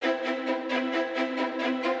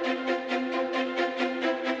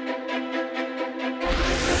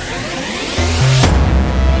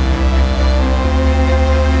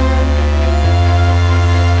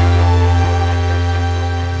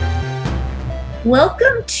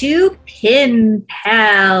Welcome to Pen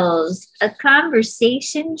Pals, a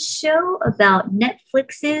conversation show about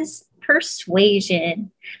Netflix's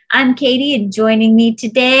Persuasion. I'm Katie, and joining me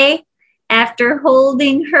today, after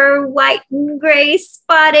holding her white and gray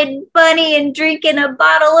spotted bunny and drinking a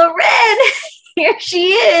bottle of red, here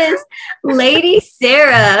she is, Lady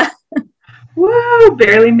Sarah. Woo,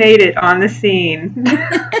 barely made it on the scene.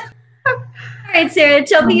 All right, Sarah,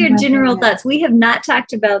 tell me your general thoughts. We have not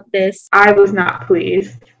talked about this. I was not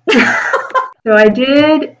pleased. So I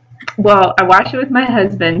watched it with my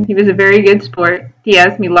husband. He was a very good sport. He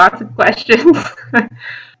asked me lots of questions.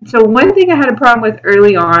 So one thing I had a problem with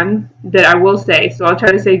early on that I will say, so I'll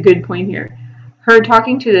try to say a good point here. Her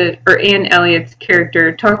Anne Elliott's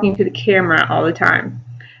character talking to the camera all the time.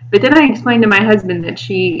 But then I explained to my husband that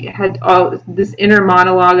she had all this inner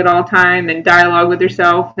monologue at all time and dialogue with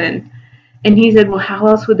herself, and he said, well, how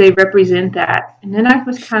else would they represent that? And then I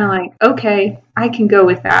was kind of like, okay, I can go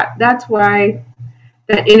with that. That's why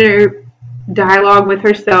that inner dialogue with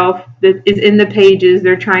herself that is in the pages,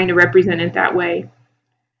 they're trying to represent it that way.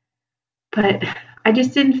 But I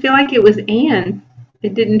just didn't feel like it was Anne.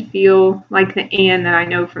 It didn't feel like the Anne that I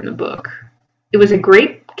know from the book. It was a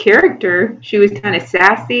great character. She was kind of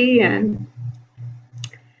sassy,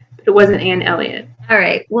 but it wasn't Anne Elliot. All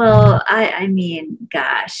right. Well, I mean,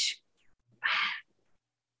 gosh.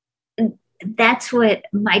 That's what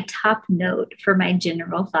my top note for my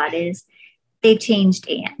general thought is. They changed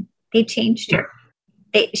Anne. They changed her.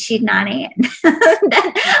 She's not Anne.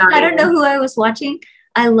 I don't know who I was watching.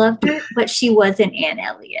 I loved her, but she wasn't Anne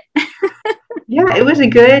Elliot. Yeah, it was a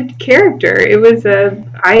good character.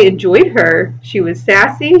 I enjoyed her. She was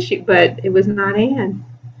sassy, but it was not Anne.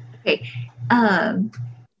 Okay.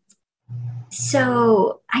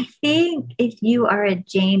 So I think if you are a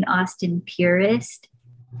Jane Austen purist,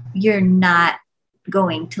 you're not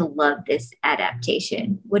going to love this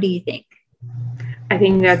adaptation. What do you think? I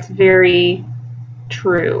think that's very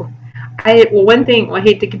true. One thing, I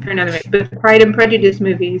hate to compare another, but the Pride and Prejudice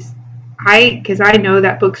movies, because I know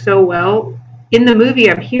that book so well, in the movie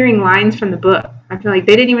I'm hearing lines from the book. I feel like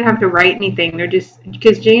they didn't even have to write anything. They're just,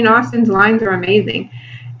 because Jane Austen's lines are amazing.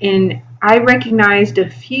 And I recognized a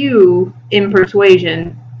few in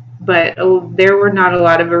Persuasion, but there were not a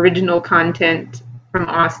lot of original content from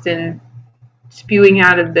Austen spewing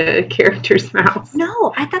out of the characters' mouths.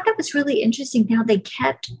 No, I thought that was really interesting. Now they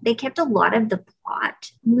kept a lot of the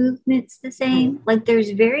plot movements the same. Like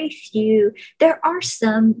there's very few. There are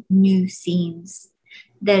some new scenes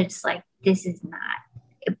that it's like this is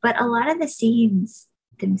not, but a lot of the scenes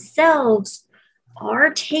themselves are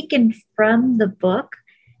taken from the book.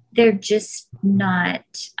 They're just not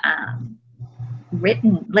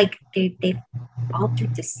written, like they've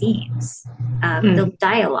altered the scenes, the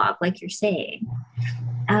dialogue, like you're saying.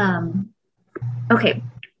 Okay,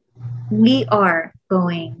 we are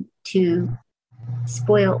going to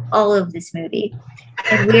spoil all of this movie,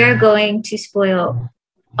 and we are going to spoil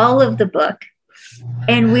all of the book,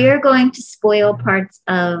 and we are going to spoil parts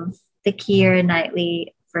of the Keira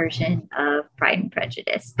Knightley version of Pride and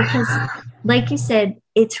Prejudice, because like you said,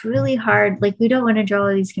 it's really hard. Like we don't want to draw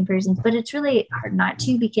all these comparisons, but it's really hard not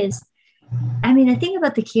to, because I mean, the thing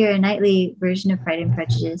about the Keira Knightley version of Pride and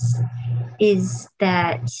Prejudice is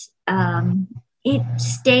that it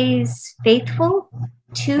stays faithful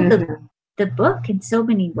to the book in so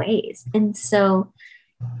many ways. And so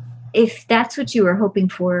if that's what you were hoping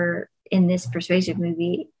for in this Persuasion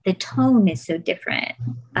movie, the tone is so different.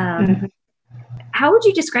 How would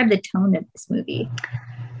you describe the tone of this movie?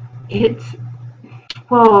 Anne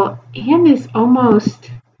is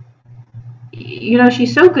almost,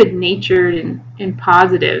 she's so good-natured and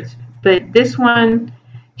positive, but this one,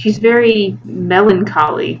 she's very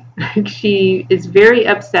melancholy. She is very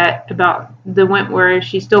upset about the Wentworth.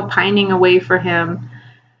 She's still pining away for him,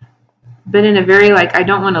 but in a very, I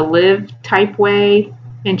don't want to live type way,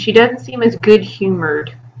 and she doesn't seem as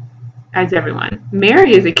good-humored as everyone.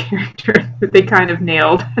 Mary is a character that they kind of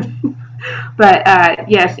nailed. But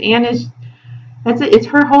yes, Anne is, it's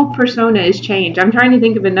her whole persona is changed. I'm trying to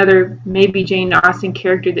think of another maybe Jane Austen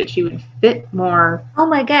character that she would fit more. Oh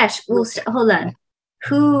my gosh. Well, hold on.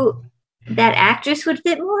 Who that actress would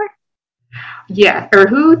fit more? Yeah, or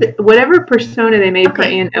whatever persona they made for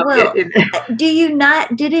Anne Elliot. Well,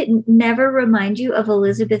 did it never remind you of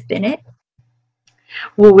Elizabeth Bennet?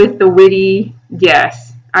 Well, with the witty, yes.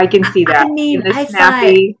 I can see that. I mean, I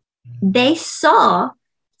thought they saw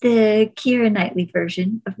the Keira Knightley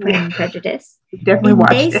version of Pride and Prejudice. Definitely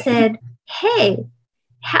watched it. They said, hey,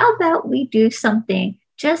 how about we do something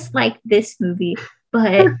just like this movie,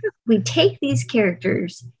 but we take these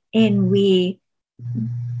characters and we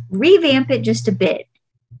revamp it just a bit.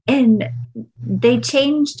 And they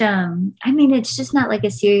changed, I mean, it's just not like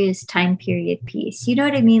a serious time period piece. You know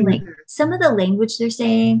what I mean? Like some of the language they're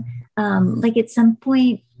saying, like at some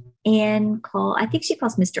point, I think she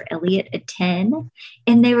calls Mr. Elliot a 10,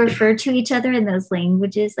 and they refer to each other in those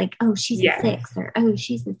languages like, oh, she's a 6, or oh,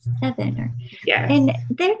 she's a 7, or and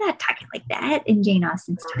they're not talking like that in Jane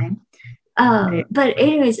Austen's time. But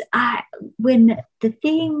anyways, when the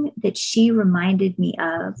thing that she reminded me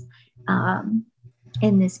of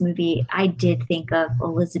in this movie, I did think of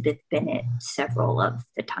Elizabeth Bennet several of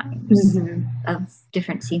the times of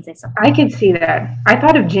different scenes I saw. I can see that. I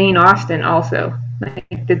thought of Jane Austen also,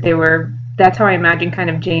 like that they were. That's how I imagine kind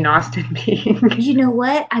of Jane Austen being. You know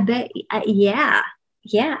what? I bet. Yeah.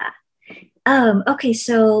 Okay,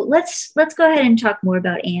 so let's go ahead and talk more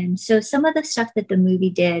about Anne. So some of the stuff that the movie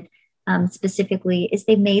did specifically is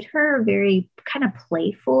they made her very kind of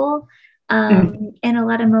playful in a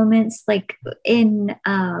lot of moments, like in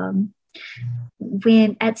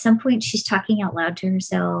when at some point she's talking out loud to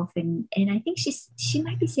herself, and I think she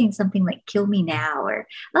might be saying something like "kill me now," or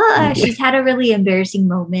she's had a really embarrassing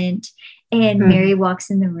moment, and Mary walks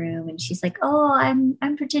in the room and she's like, "Oh, I'm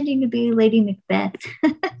pretending to be Lady Macbeth,"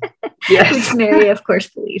 which Mary of course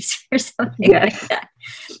believes, or something like that.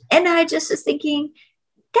 And I just was thinking,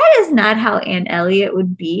 that is not how Anne Elliot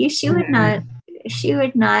would be. She would not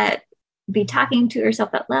be talking to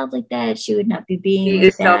herself out loud like that. She would not be being she like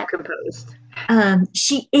is that. Self-composed.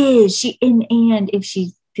 She is. And if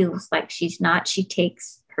she feels like she's not, she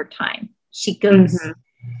takes her time. She goes.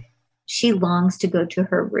 She longs to go to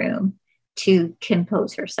her room to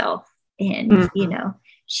compose herself, and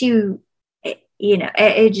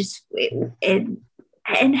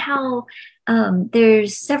and how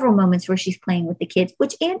there's several moments where she's playing with the kids,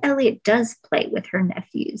 which Anne Elliot does play with her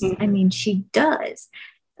nephews. I mean, she does.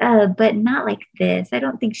 But not like this. I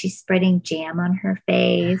don't think she's spreading jam on her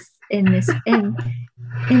face in this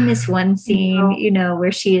one scene,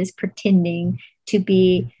 where she is pretending to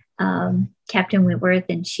be Captain Wentworth,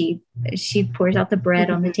 and she pours out the bread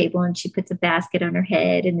on the table, and she puts a basket on her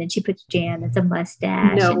head, and then she puts jam. It's a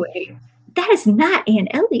mustache. No way. That is not Anne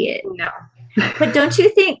Elliot. No. But don't you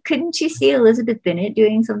think? Couldn't you see Elizabeth Bennet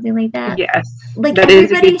doing something like that? Yes. Like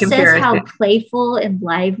everybody says how playful and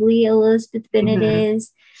lively Elizabeth Bennet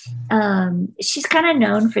is. She's kind of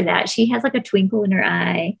known for that. She has like a twinkle in her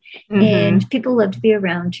eye, and people love to be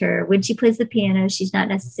around her. When she plays the piano, she's not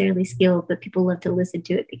necessarily skilled, but people love to listen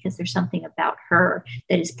to it because there's something about her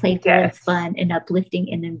that is playful and fun and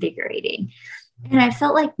uplifting and invigorating. And I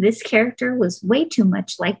felt like this character was way too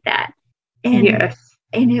much like that.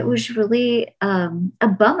 And it was really a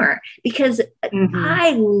bummer, because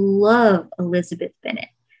I love Elizabeth Bennet.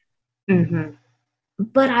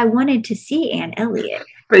 But I wanted to see Anne Elliot.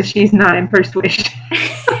 But she's not in Persuasion.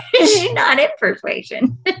 She's not in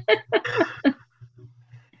Persuasion.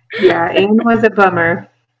 Yeah, Anne was a bummer.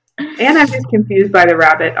 And I'm just confused by the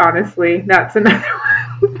rabbit, honestly. That's another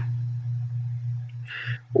one.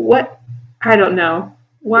 What? I don't know.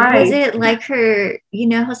 Why? Was it like her,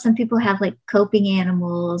 how some people have like coping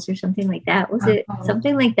animals or something like that? Was it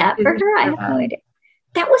something like that for her? I have no idea.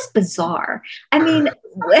 That was bizarre. I mean,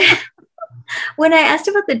 when I asked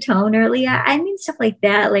about the tone earlier, I mean stuff like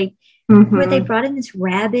that, like where they brought in this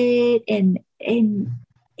rabbit, and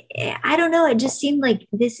I don't know, it just seemed like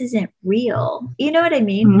this isn't real. You know what I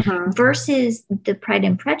mean? Versus the Pride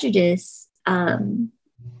and Prejudice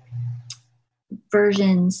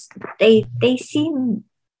versions, they seem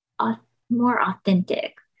more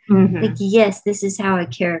authentic. Like, yes, this is how a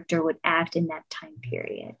character would act in that time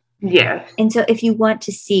period. Yes. And so if you want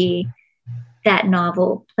to see that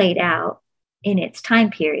novel played out in its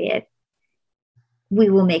time period, we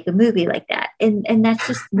will make a movie like that. And that's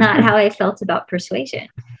just not how I felt about Persuasion.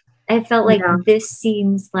 I felt like this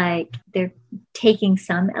seems like they're taking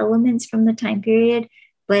some elements from the time period,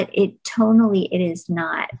 but tonally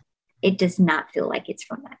it does not feel like it's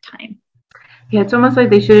from that time. Yeah, it's almost like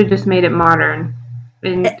they should have just made it modern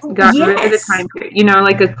and got rid of the time period.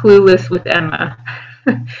 Like a Clueless with Emma.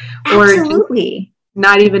 Or absolutely.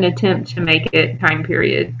 Not even attempt to make it time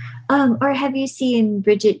period. Or have you seen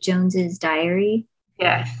Bridget Jones's Diary?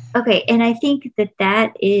 Yes. Okay, and I think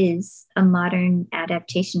that is a modern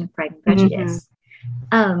adaptation of Pride and Prejudice,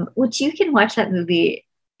 which you can watch that movie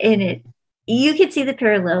and you can see the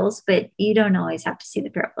parallels, but you don't always have to see the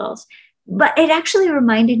parallels. But it actually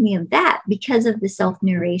reminded me of that because of the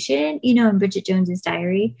self-narration, in Bridget Jones's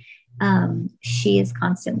Diary. she is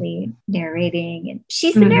constantly narrating, and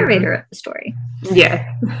she's the narrator of the story.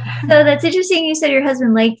 Yeah. So that's interesting. You said your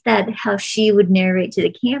husband liked that, how she would narrate to the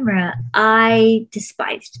camera. I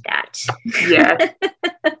despised that. Yeah.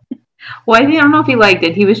 Well, I don't know if he liked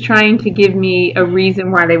it. He was trying to give me a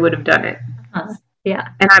reason why they would have done it. Yeah.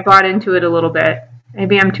 And I bought into it a little bit.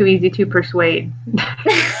 Maybe I'm too easy to persuade.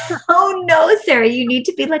 Oh no, Sarah, you need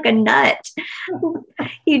to be like a nut.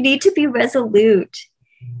 You need to be resolute.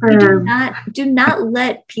 You do not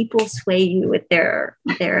let people sway you with their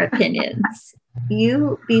opinions.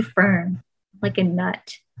 You be firm like a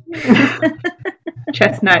nut.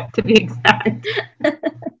 Chestnut, to be exact.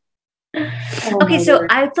 Okay, so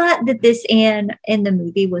I thought that this Anne in the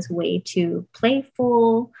movie was way too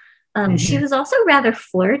playful. She was also rather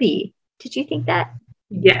flirty. Did you think that?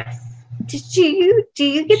 Yes. Do you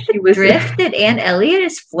get the drift that Anne Elliot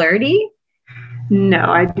is flirty? No,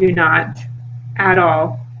 I do not at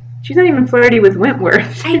all. She's not even flirty with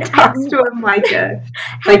Wentworth. She talks to him like a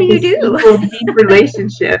deep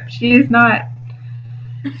relationship. She's not.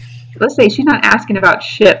 Let's say she's not asking about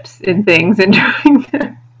ships and things and trying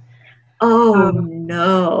to. Oh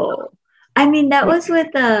no! I mean, that was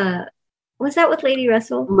with was that with Lady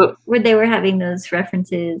Russell, where they were having those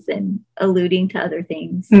references and alluding to other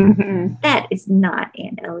things? Mm-hmm. That is not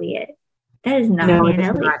Anne Elliot. That is not Anne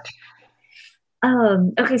Elliot.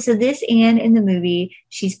 Okay, so this Anne in the movie,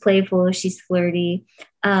 she's playful, she's flirty,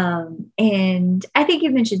 and I think you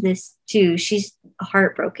mentioned this too. She's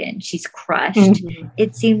heartbroken, she's crushed. Mm-hmm.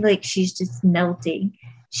 It seemed like she's just melting.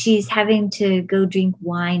 She's having to go drink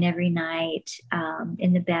wine every night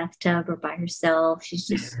in the bathtub or by herself. She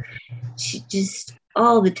just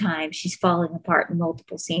all the time, she's falling apart in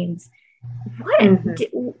multiple scenes. What?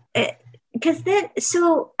 Mm-hmm. Because then, as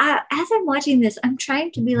I'm watching this, I'm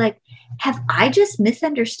trying to be like, have I just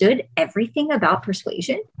misunderstood everything about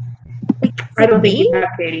Persuasion? Like, I don't think you have,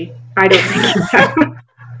 Katie. I don't think you have.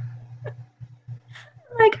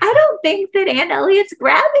 Like, I don't think that Anne Elliot's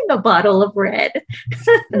grabbing a bottle of red.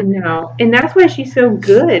 No, and that's why she's so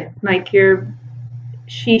good. Like,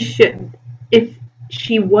 she should. If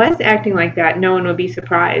she was acting like that, no one would be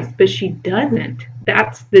surprised. But she doesn't.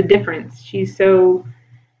 That's the difference. She's so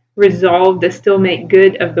resolved to still make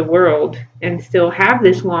good of the world and still have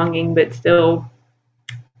this longing, but still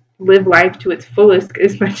live life to its fullest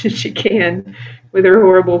as much as she can with her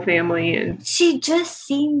horrible family. And she just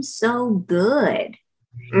seems so good.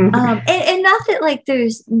 Mm-hmm. And not that like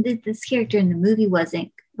there's this character in the movie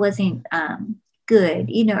wasn't good,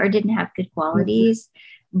 or didn't have good qualities,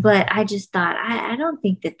 mm-hmm. But I just thought I don't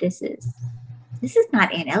think that this is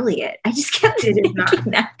not Anne Elliot. I just kept thinking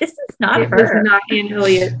that this is not her. This is not Anne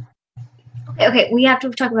Elliot. Okay, we have to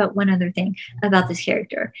talk about one other thing about this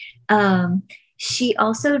character. She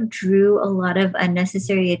also drew a lot of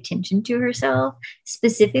unnecessary attention to herself.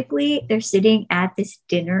 Specifically, they're sitting at this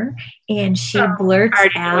dinner, and she blurts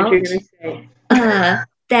out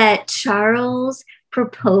that Charles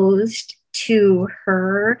proposed to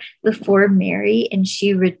her before Mary, and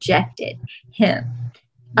she rejected him.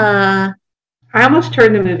 I almost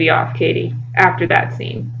turned the movie off, Katie, after that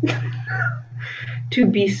scene. To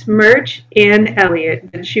besmirch Anne Elliot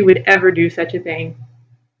that she would ever do such a thing.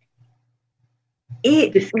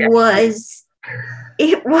 It was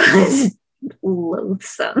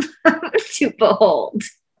loathsome to behold.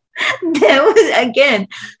 That was, again,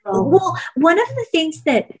 well, one of the things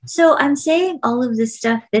so I'm saying all of the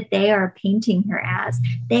stuff that they are painting her as.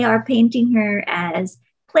 They are painting her as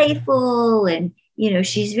playful, and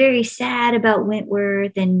she's very sad about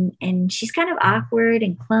Wentworth, and she's kind of awkward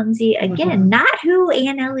and clumsy. Again, mm-hmm. Not who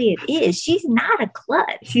Anne Elliot is. She's not a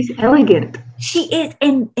klutz. She's elegant. She is.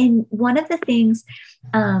 And one of the things,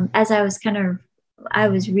 as I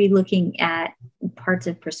was re-looking at parts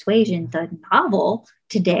of Persuasion, the novel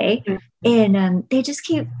today, mm-hmm. And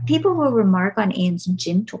people will remark on Anne's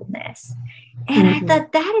gentleness. And mm-hmm. I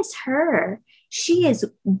thought, that is her. She is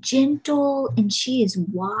gentle and she is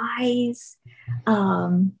wise.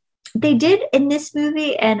 They did in this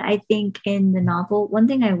movie, and I think in the novel, one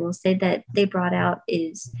thing I will say that they brought out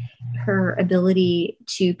is her ability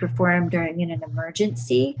to perform during an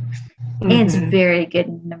emergency. Mm-hmm. Anne's very good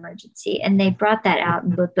in an emergency, and they brought that out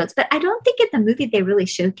in both books. But I don't think in the movie they really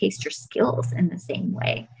showcased her skills in the same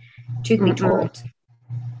way, truth be told.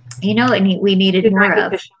 And we needed more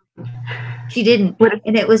of. She didn't.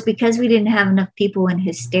 And it was because we didn't have enough people in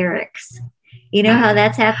hysterics. You know how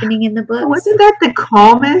that's happening in the books? Wasn't that the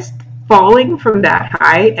calmest falling from that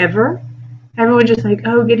high ever? Everyone just like,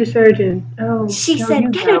 oh, get a surgeon. Oh, she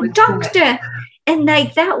said, get a doctor. And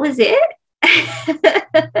like, that was it.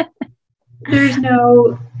 There's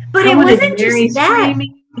no. But it wasn't just that.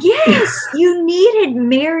 Screaming. Yes, you needed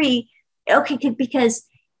Mary. Okay, because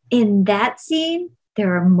in that scene,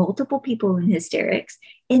 there are multiple people in hysterics.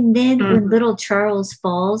 And then when Mm-hmm. little Charles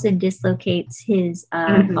falls and dislocates his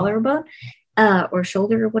Mm-hmm. collarbone or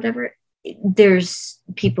shoulder or whatever, there's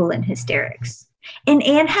people in hysterics. And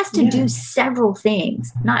Anne has to Yeah. do several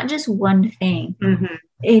things, not just one thing Mm-hmm.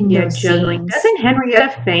 in Yeah, those juggling. scenes. Doesn't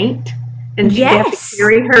Henrietta faint? And they have to Yes,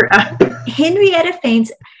 carry her up. Henrietta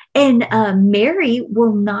faints, and Mary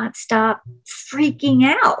will not stop freaking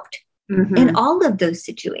out in Mm-hmm. all of those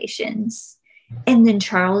situations. And then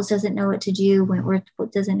Charles doesn't know what to do. Wentworth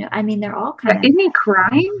doesn't know. I mean, they're all Yeah, kind of, isn't he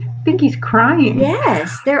crying? I think he's crying.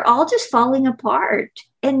 yes, they're all just falling apart.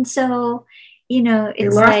 And so, They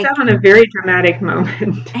it's lost like, out on a very dramatic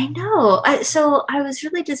moment. I know. So I was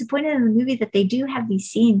really disappointed in the movie that they do have these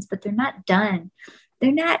scenes, but they're not done.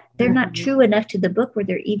 They're not Mm-hmm. true enough to the book where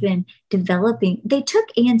they're even developing. They took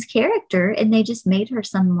Anne's character and they just made her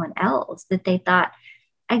someone else that they thought,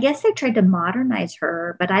 I guess they tried to modernize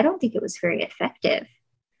her, but I don't think it was very effective.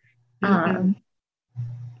 Mm-mm. Um,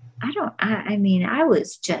 I mean, I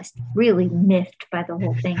was just really miffed by the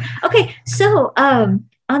whole thing. Okay, so on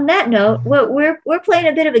that note, what we're playing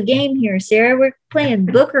a bit of a game here, Sarah. We're playing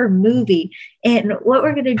book or movie. And what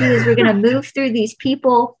we're gonna do is we're gonna move through these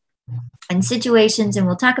people and situations, and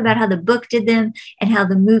we'll talk about how the book did them and how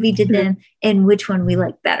the movie did them and which one we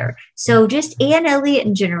like better. So just Anne Elliot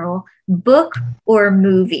in general, book or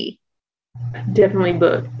movie. Definitely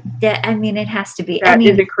book. That, I mean, it has to be. I That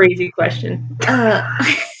is mean, a crazy question.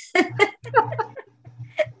 it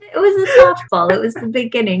was a softball. It was the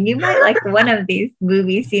beginning. You might like one of these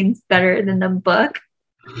movie scenes better than the book,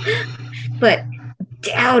 but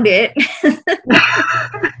doubt it.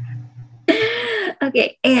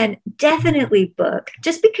 Okay, and definitely book,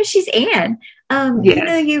 just because she's Anne.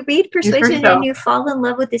 Yes. You read She's Persuasion and herself. you fall in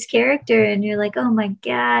love with this character, and you're like, oh my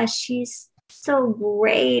gosh, she's so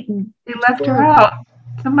great and They left her full. out.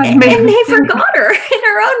 Somebody made And a they mistake. forgot her in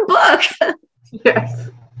her own book. Yes.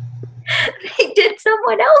 They did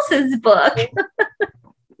someone else's book.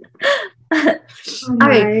 Oh All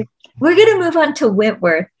right, my. we're going to move on to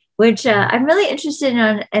Wentworth, which I'm really interested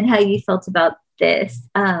in how you felt about this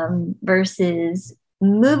versus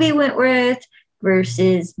movie Wentworth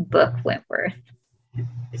versus book Wentworth.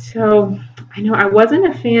 So I know I wasn't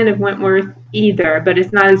a fan of Wentworth either, but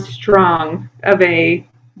it's not as strong of a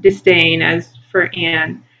disdain as for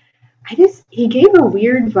Anne. He gave a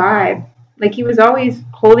weird vibe. Like he was always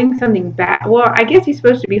holding something back. Well, I guess he's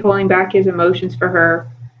supposed to be holding back his emotions for her,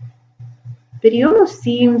 but he almost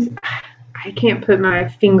seems, I can't put my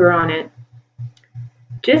finger on it,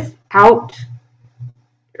 just out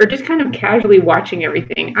or just kind of casually watching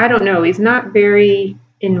everything. I don't know. He's not very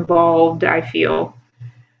involved, I feel.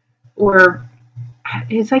 Or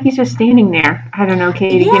it's like he's just standing there. I don't know,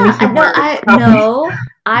 Katie. Give me Yeah, some no, words. I Help me. no,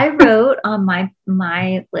 I wrote on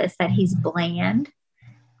my list that he's bland.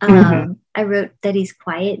 Mm-hmm. I wrote that he's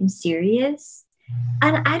quiet and serious,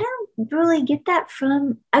 and I don't really get that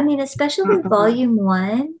from. I mean, especially Uh-uh. volume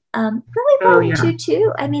one. Really Oh volume yeah. two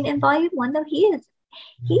too. I mean, in volume one though, he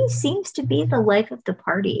seems to be the life of the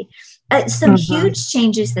party. Some Mm-hmm. huge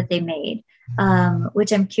changes that they made,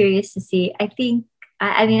 which I'm curious to see. I think,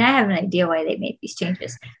 I mean, I have an idea why they made these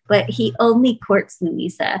changes, but he only courts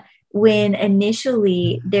Louisa when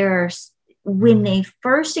initially when they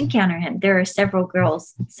first encounter him, there are several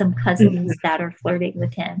girls, some Mm-hmm. cousins that are flirting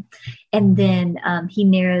with him. And then he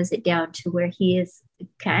narrows it down to where he is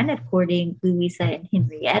kind of courting Louisa and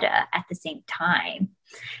Henrietta at the same time.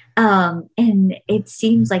 And it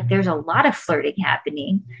seems like there's a lot of flirting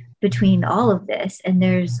happening between all of this, and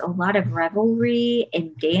there's a lot of revelry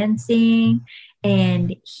and dancing.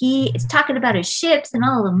 And he is talking about his ships and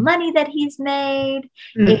all the money that he's made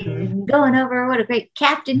Mm-hmm. and going over what a great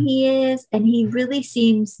captain he is. And he really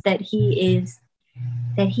seems that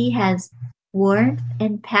he has warmth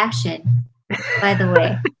and passion, by the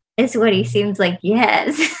way. Is what he seems like.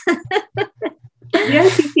 Yes.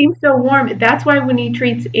 Yes, he seems so warm. That's why when he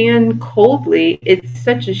treats Anne coldly, it's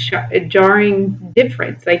such a jarring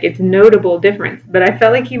difference. Like it's notable difference. But I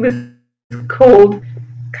felt like he was cold,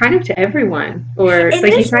 kind of to everyone, or In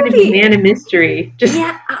like he this tried to be movie, man of mystery. Just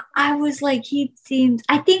yeah, I was like, he seems.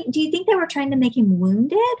 I think. Do you think they were trying to make him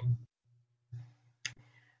wounded?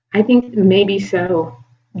 I think maybe so.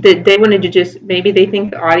 That they wanted to just maybe they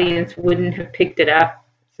think the audience wouldn't have picked it up.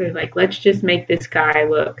 So like, let's just make this guy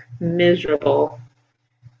look miserable.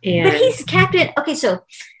 But And he's captain. Okay, so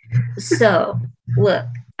look,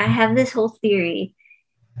 I have this whole theory.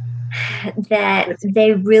 that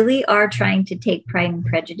they really are trying to take Pride and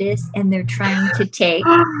Prejudice, and they're trying to take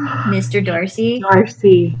Mr. Darcy.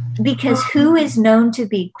 Because who is known to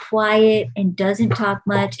be quiet and doesn't talk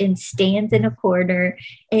much and stands in a corner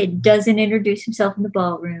and doesn't introduce himself in the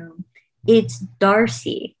ballroom? It's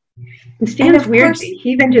Darcy. He stands weirdly.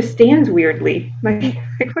 He even just stands weirdly. Like,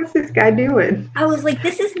 what's this guy doing? I was like,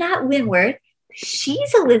 this is not Wentworth.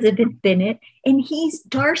 She's Elizabeth Bennet, and he's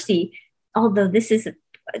Darcy. Although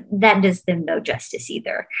that does them no justice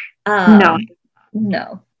either. No.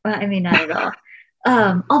 I mean, not at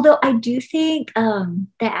all. Although I do think the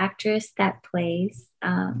actress that plays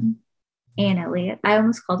Anne Elliot, I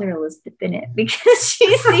almost called her Elizabeth Bennet because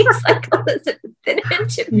she seems like Elizabeth Bennet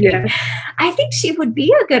to me. Yeah. I think she would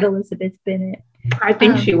be a good Elizabeth Bennet. I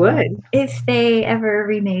think she would. If they ever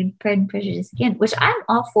remade Pride and Prejudice again, which I'm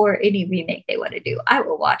all for any remake they want to do. I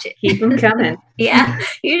will watch it. Keep them coming. Yeah.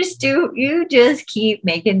 You just keep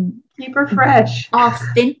her fresh.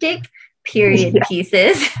 Authentic period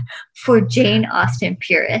pieces for Jane Austen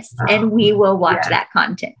purists, and we will watch that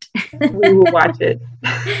content. We will watch it.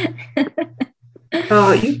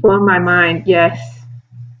 Oh, you've blown my mind. Yes.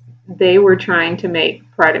 They were trying to make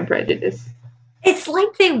Pride and Prejudice. It's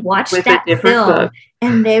like they watched that film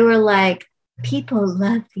and they were like, people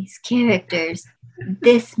love these characters.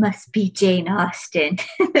 This must be Jane Austen.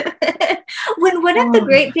 When one of the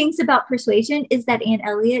great things about Persuasion is that Anne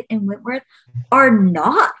Elliot and Wentworth are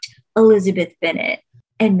not Elizabeth Bennet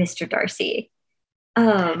and Mr. Darcy.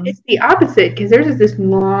 It's the opposite, because there's this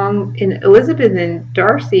long, and Elizabeth and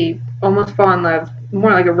Darcy almost fall in love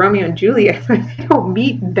more like a Romeo and Juliet. They don't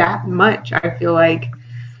meet that much. I feel like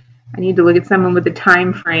I need to look at someone with a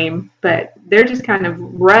time frame, but they're just kind of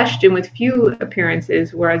rushed and with few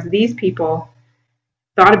appearances, whereas these people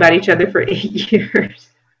thought about each other for 8 years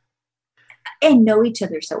and know each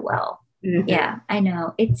other so well. Mm-hmm. Yeah, I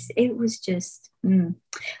know. It was just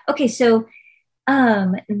okay. So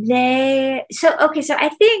I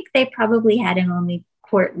think they probably had him only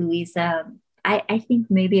court Louisa. I think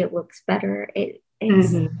maybe it looks better.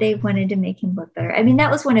 They wanted to make him look better. I mean,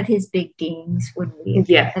 that was one of his big dings when we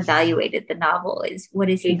evaluated the novel, is what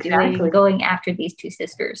is he doing going after these two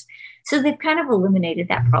sisters? So they've kind of eliminated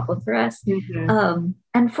that problem for us.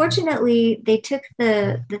 Unfortunately, they took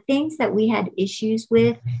the things that we had issues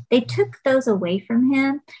with, they took those away from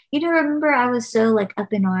him. Remember I was so like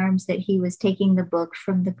up in arms that he was taking the book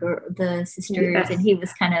from the sisters, and he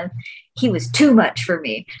was too much for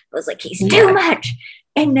me. I was like, he's too much.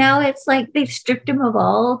 And now it's like they've stripped him of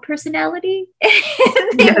all personality.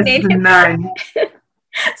 They made him none.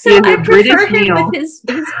 So I prefer him with his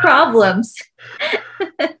problems.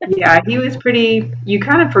 Yeah, he was pretty. You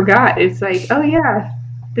kind of forgot. It's like, oh yeah,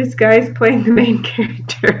 this guy's playing the main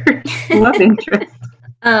character. Love interest.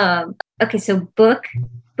 Okay, so book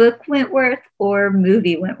Wentworth or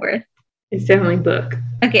movie Wentworth? It's definitely book.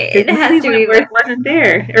 Okay, it has to be. Wentworth wasn't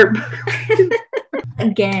there.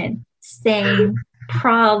 Again, same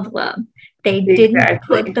problem. They didn't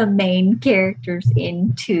put the main characters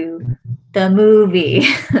into the movie.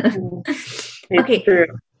 Okay, true.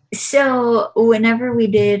 So whenever we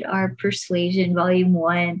did our Persuasion Volume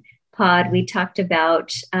 1 pod, we talked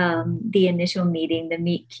about the initial meeting, the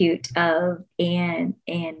meet cute of Anne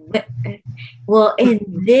and well,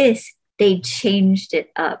 in this they changed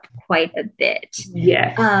it up quite a bit.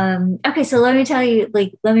 Yes. Okay, so let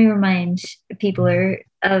me remind people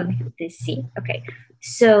of this scene. Okay,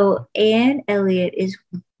 so Anne Elliot is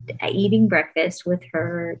eating breakfast with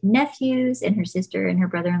her nephews and her sister and her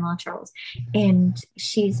brother-in-law Charles, and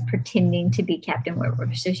she's pretending to be Captain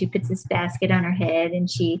Wentworth. So she puts this basket on her head and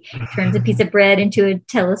she turns a piece of bread into a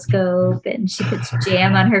telescope, and she puts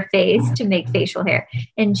jam on her face to make facial hair,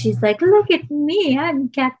 and she's like, look at me, I'm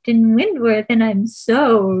Captain Wentworth and I'm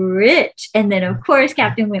so rich. And then of course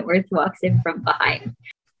Captain Wentworth walks in from behind.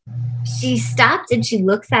 She stops and she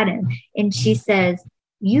looks at him and she says,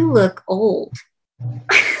 you look old.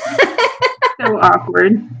 So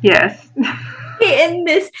awkward. Yes. In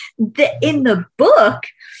the book,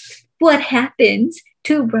 what happens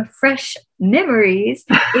to refresh memories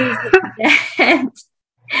is that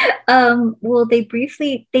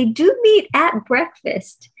they do meet at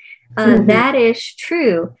breakfast. That is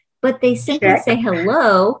true, but they simply say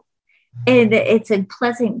hello, and it's a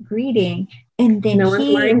pleasant greeting. And then no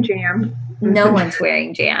one's wearing jam. No one's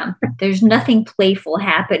wearing jam. There's nothing playful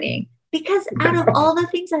happening. Because out of all the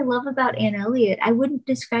things I love about Anne Elliot, I wouldn't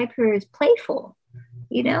describe her as playful,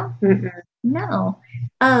 No.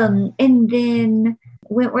 And then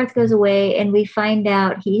Wentworth goes away and we find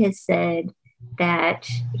out he has said that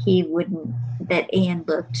that Anne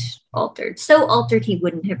looked altered. So altered he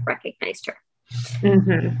wouldn't have recognized her.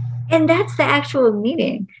 And that's the actual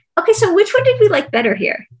meaning. Okay, so which one did we like better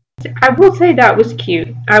here? I will say that was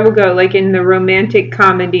cute. I will go like in the romantic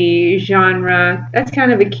comedy genre. That's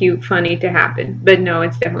kind of a cute, funny to happen. But no,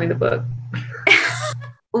 it's definitely the book.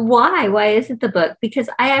 Why? Why is it the book? Because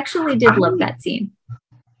I actually did love that scene.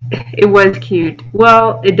 It was cute.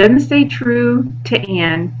 Well, it doesn't stay true to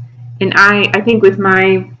Anne. And I think with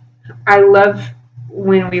I love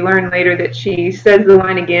when we learn later that she says the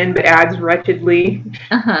line again but adds wretchedly.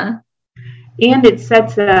 Uh-huh. And it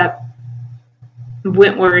sets up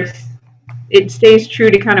Wentworth. It stays true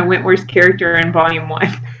to kind of Wentworth's character in volume 1.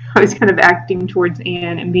 I was kind of acting towards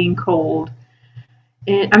Anne and being cold.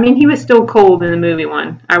 And I mean, he was still cold in the movie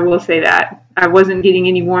one. I will say that. I wasn't getting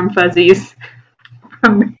any warm fuzzies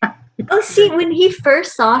from that. Oh, see, when he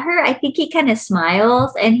first saw her, I think he kind of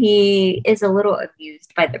smiles and he is a little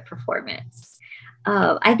amused by the performance.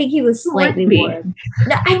 I think he was slightly warm.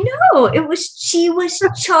 I know she was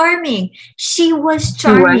charming. She was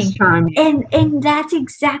charming. And that's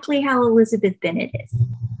exactly how Elizabeth Bennet is.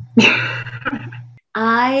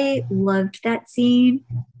 I loved that scene,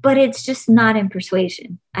 but it's just not in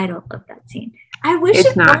Persuasion. I don't love that scene. I wish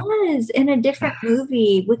it was in a different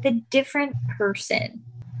movie with a different person.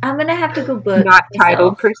 I'm going to have to go book Not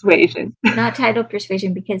titled Persuasion. Not titled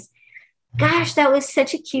Persuasion because, gosh, that was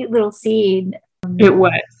such a cute little scene. It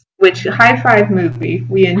was. Which high five movie.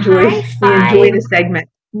 We enjoyed the segment.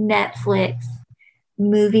 Netflix,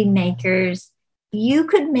 movie makers. You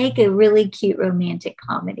could make a really cute romantic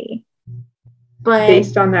comedy. But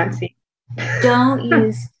based on that scene. Don't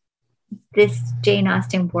use this Jane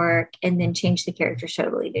Austen work and then change the characters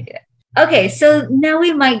totally to do it. Okay, so now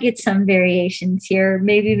we might get some variations here.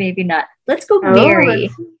 Maybe, maybe not. Let's go Mary.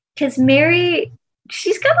 Because Mary,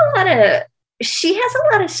 she has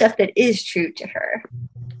a lot of stuff that is true to her.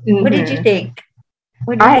 Mm-hmm. What did you think?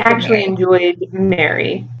 I actually enjoyed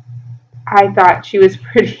Mary. I thought she was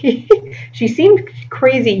pretty, she seemed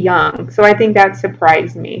crazy young. So I think that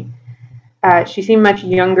surprised me. She seemed much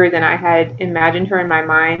younger than I had imagined her in my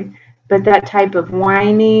mind. But that type of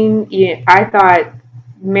whining, I thought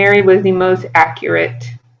Mary was the most accurate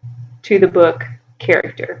to the book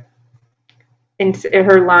character. And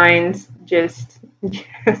her lines just,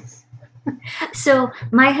 yes. So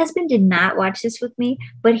my husband did not watch this with me,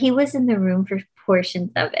 but he was in the room for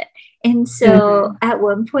portions of it. And so at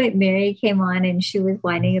one point, Mary came on and she was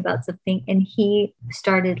whining about something and he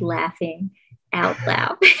started laughing out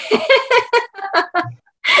loud.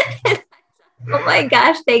 Oh my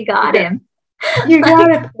gosh, they got him. You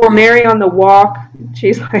got it. Well, Mary on the walk,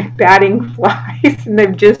 she's like batting flies and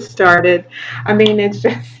they've just started. I mean, it's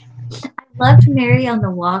just. I loved Mary on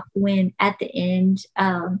the walk when at the end,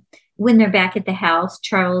 when they're back at the house,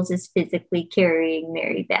 Charles is physically carrying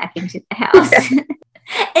Mary back into the house. Yeah.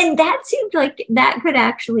 And that seemed like that could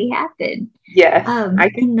actually happen. Yes, I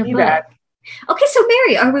can see that. Okay, so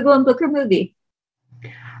Mary, are we going book or movie?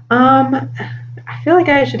 I feel like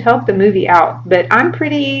I should help the movie out, but I'm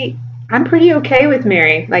pretty okay with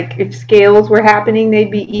Mary. Like if scales were happening,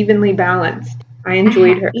 they'd be evenly balanced. I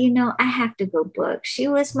enjoyed her. I have to go book. She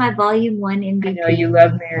was my volume 1 MVP. I know you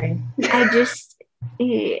love Mary.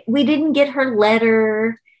 We didn't get her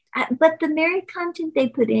letter, but the Mary content they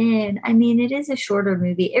put in, I mean, it is a shorter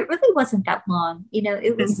movie. It really wasn't that long.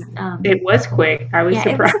 It was. It was quick. I was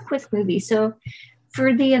surprised. It was a quick movie. So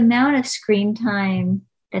for the amount of screen time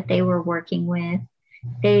that they were working with,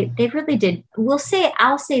 they really did.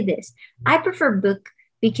 I'll say this. I prefer book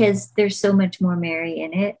because there's so much more Mary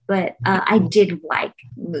in it, but I did like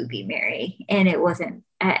movie Mary, and it wasn't,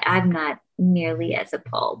 I'm not nearly as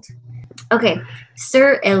appalled. Okay,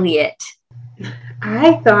 Sir Eliot.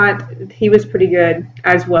 I thought he was pretty good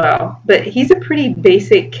as well, but he's a pretty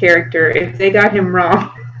basic character. If they got him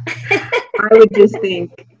wrong, I would just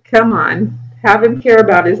think, come on, have him care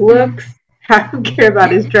about his looks, have him care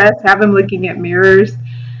about his dress, have him looking at mirrors.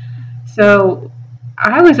 So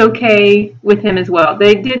I was okay with him as well.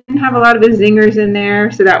 They didn't have a lot of his zingers in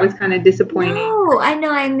there, so that was kind of disappointing. No, I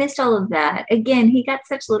know. I missed all of that. Again, he got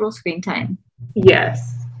such little screen time.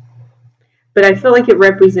 Yes. But I feel like they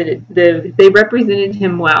represented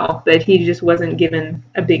him well, but he just wasn't given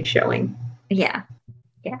a big showing. Yeah.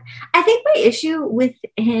 Yeah. I think my issue with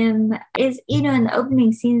him is, in the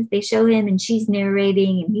opening scenes, they show him and she's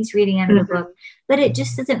narrating and he's reading out of the book, but it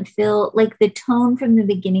just doesn't feel like the tone from the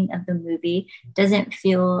beginning of the movie doesn't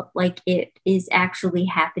feel like it is actually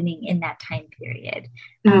happening in that time period.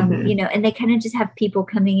 And they kind of just have people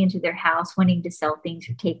coming into their house wanting to sell things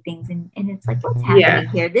or take things. And it's like, what's happening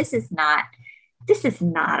here? This is not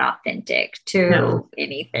authentic to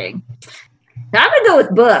anything. I'm going to go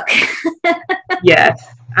with book. Yes.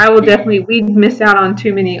 I will definitely. We'd miss out on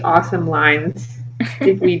too many awesome lines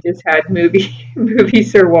if we just had movie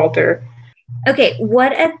Sir Walter. Okay,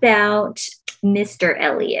 what about Mr.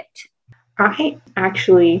 Elliot? I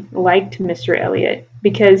actually liked Mr. Elliot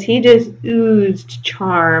because he just oozed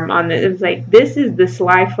charm on it. It was like, this is the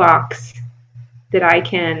Sly Fox that I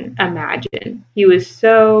can imagine. He was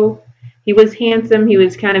handsome, he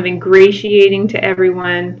was kind of ingratiating to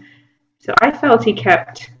everyone. So I felt he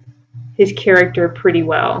kept his character pretty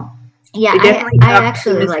well. Yeah, They definitely I upped the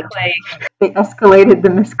actually Miss liked. Clay. They escalated the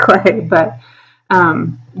Miss Clay, but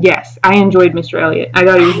yes, I enjoyed Mr. Elliot. I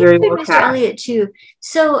thought he was I very enjoyed well Mr. cast. Elliot too.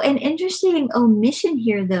 So an interesting omission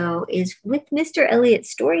here, though, is with Mr.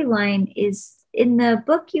 Elliot's storyline is in the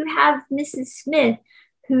book you have Mrs. Smith,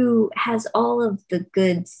 who has all of the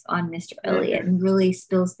goods on Mr. Elliot Mm-hmm. and really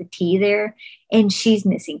spills the tea there, and she's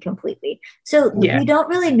missing completely. So Yeah. we don't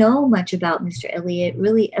really know much about Mr. Elliot,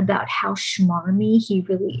 really about how schmarmy he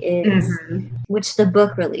really is, Mm-hmm. which the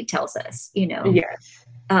book really tells us, Yes.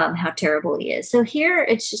 how terrible he is. So here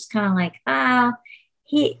it's just kind of like,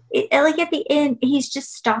 like at the end, he's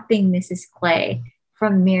just stopping Mrs. Clay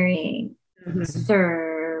from marrying Mm-hmm.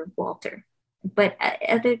 Sir Walter. But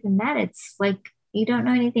other than that, it's like you don't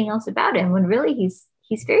know anything else about him when really he's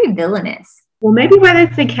very villainous. Well, maybe why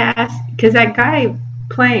that's the cast, because that guy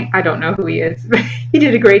playing, I don't know who he is, but he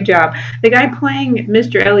did a great job. The guy playing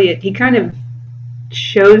Mr. Elliot, he kind of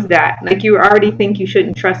shows that. Like, you already think you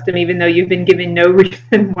shouldn't trust him, even though you've been given no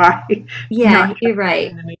reason why to Yeah, not you're trust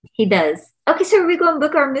right. him. He does. Okay, so we go and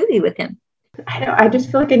book our movie with him. I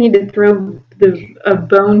just feel like I need to throw a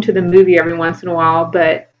bone to the movie every once in a while,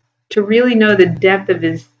 but to really know the depth of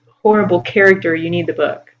his horrible character, you need the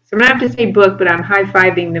book. So I'm gonna have to say book, but I'm high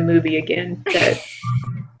fiving the movie again. That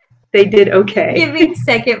they did okay. Giving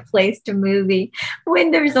second place to movie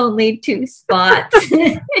when there's only 2 spots.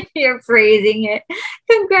 You're praising it.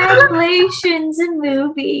 Congratulations,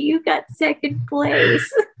 movie. You got second place.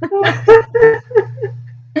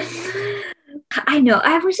 I know.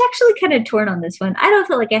 I was actually kind of torn on this one. I don't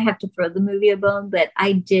feel like I have to throw the movie a bone, but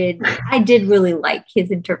I did really like his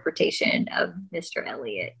interpretation of Mr.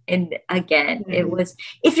 Elliot. And again, it was,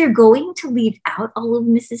 if you're going to leave out all of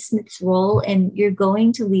Mrs. Smith's role and you're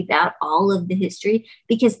going to leave out all of the history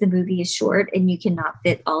because the movie is short and you cannot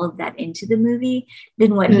fit all of that into the movie,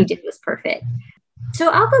 then what he did was perfect. So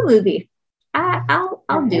I'll go movie. I'll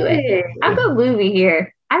do it. I'll go movie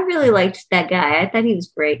here. I really liked that guy. I thought he was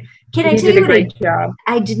great. Can I He tell did you a what great job.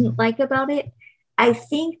 I didn't like about it? I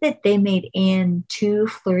think that they made Anne too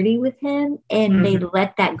flirty with him and they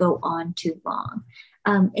let that go on too long.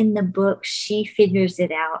 In the book, she figures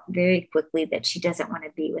it out very quickly that she doesn't want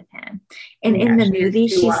to be with him. And in the She is movie,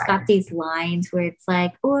 too she's wise. got these lines where it's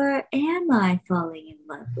like, or am I falling in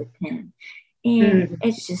love with him? And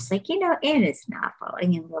it's just like, Anne is not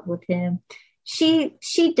falling in love with him. She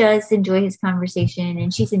does enjoy his conversation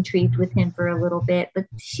and she's intrigued with him for a little bit, but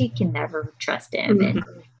she can never trust him and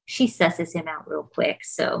she susses him out real quick.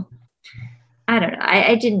 So I don't know.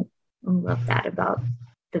 I didn't love that about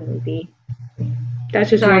the movie.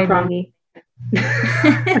 That's just Sorry, more problem. movie.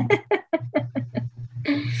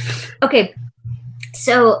 Okay.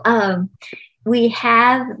 So we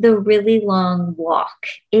have the really long walk.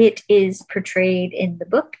 It is portrayed in the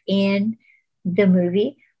book and the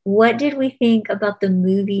movie. What did we think about the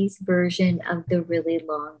movie's version of the really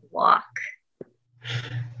long walk?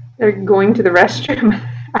 They're going to the restroom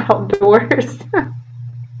outdoors.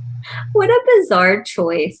 What a bizarre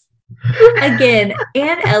choice. Again,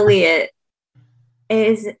 Anne Elliot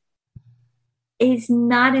is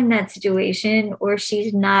not in that situation, or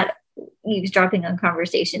she's not eavesdropping on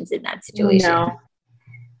conversations in that situation.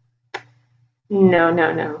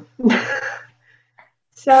 No.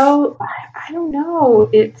 So I don't know.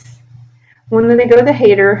 It's when they go to the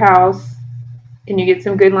Hader house, and you get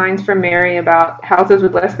some good lines from Mary about houses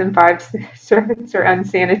with less than 5 servants are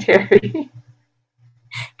unsanitary.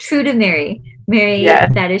 True to Mary.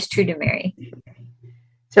 Yes. That is true to Mary.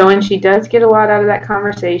 So when she does get a lot out of that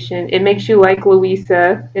conversation, it makes you like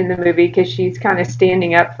Louisa in the movie because she's kind of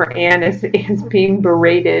standing up for Anne as Anne's being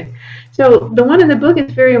berated. So the one in the book is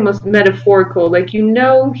very almost metaphorical. Like,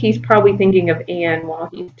 he's probably thinking of Anne while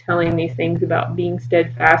he's telling these things about being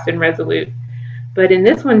steadfast and resolute. But in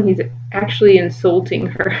this one, he's actually insulting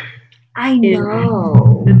her. I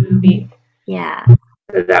know. In the movie. Yeah.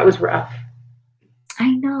 So that was rough.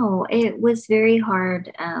 I know. It was very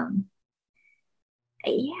hard.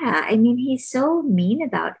 Yeah, I mean, he's so mean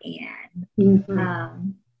about Anne.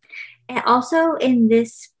 And also in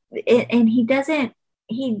this, and he doesn't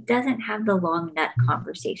have the long nut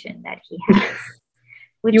conversation that he has.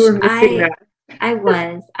 Which you were missing that. I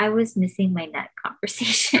was missing my nut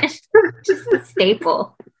conversation. Just a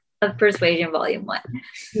staple of Persuasion Volume 1.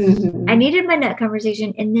 I needed my nut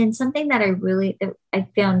conversation. And then something that I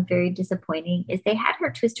found very disappointing is they had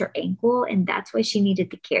her twist her ankle, and that's why she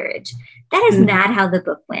needed the carriage. That is not how the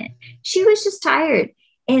book went. She was just tired,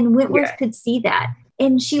 and Wentworth could see that.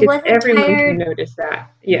 And she wasn't everyone tired. Can notice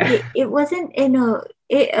that. Yeah. It wasn't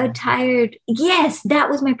a tired. Yes, that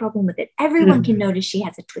was my problem with it. Everyone can notice she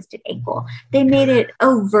has a twisted ankle. They made it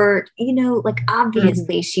overt, like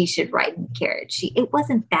obviously she should ride in the carriage. It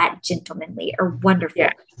wasn't that gentlemanly or wonderful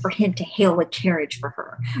for him to hail a carriage for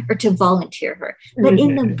her or to volunteer her. But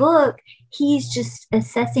in the book, he's just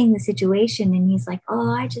assessing the situation, and he's like,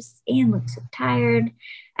 "Oh, Anne looks so tired.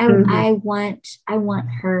 I want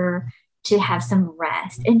her to have some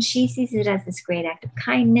rest." And she sees it as this great act of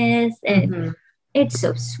kindness, and it's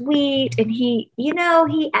so sweet. And he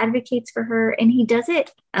advocates for her, and he does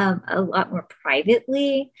it a lot more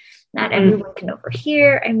privately. Not everyone can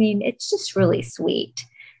overhear. I mean, it's just really sweet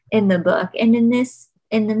in the book. And in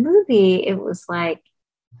the movie, it was like,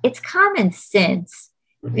 it's common sense.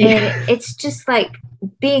 And it's just like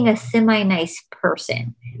being a semi-nice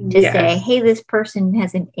person to say, hey, this person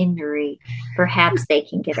has an injury. Perhaps they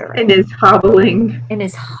can get around. And is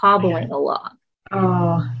hobbling along.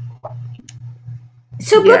 Oh.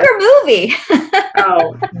 So book or movie?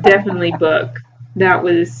 Oh, definitely book. That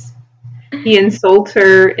was, he insults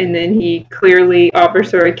her, and then he clearly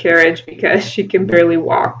offers her a carriage because she can barely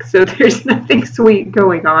walk. So there's nothing sweet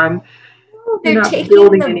going on. They're not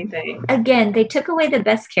building anything. Again, they took away the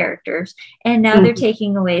best characters, and now they're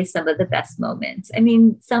taking away some of the best moments. I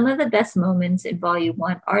mean, some of the best moments in Volume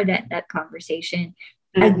 1 are that conversation.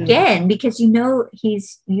 Again, because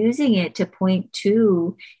he's using it to point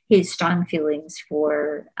to his strong feelings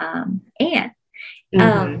for Anne.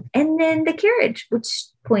 And then the carriage, which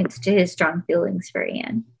points to his strong feelings for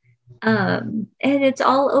Anne. And it's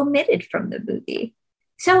all omitted from the movie.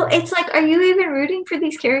 So it's like, are you even rooting for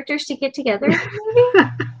these characters to get together in the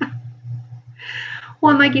movie?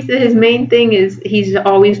 Well, and like you said, his main thing is he's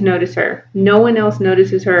always noticed her. No one else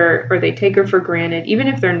notices her, or they take her for granted. Even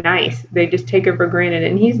if they're nice, they just take her for granted.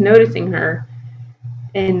 And he's noticing her,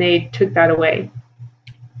 and they took that away.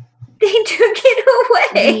 They took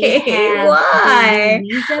it away. Why?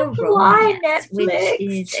 Why Netflix? Which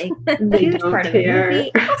is a huge part of the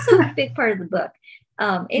movie. Also a big part of the book.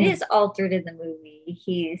 It is altered in the movie.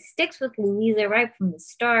 He sticks with Louisa right from the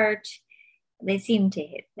start. They seem to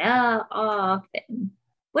hit off. And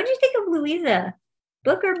what do you think of Louisa?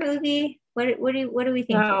 Book or movie? What do we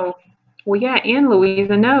think? Oh, well, yeah, Anne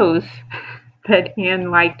Louisa knows that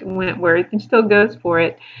Anne liked Wentworth and still goes for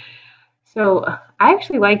it. So I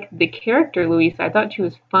actually like the character Louisa. I thought she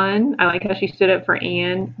was fun. I like how she stood up for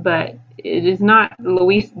Anne, but it is not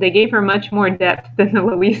Louisa. They gave her much more depth than the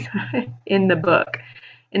Louisa in the book.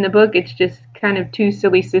 In the book, it's just kind of two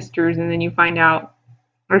silly sisters, and then you find out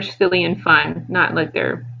they're silly and fun, not like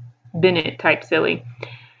they're Bennett type silly.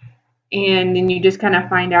 And then you just kind of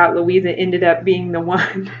find out Louisa ended up being the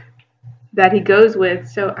one that he goes with.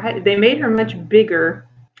 So they made her much bigger,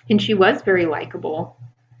 and she was very likable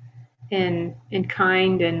and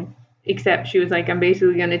kind, and except she was like, I'm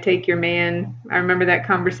basically going to take your man. I remember that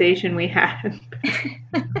conversation we had.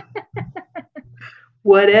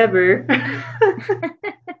 Whatever.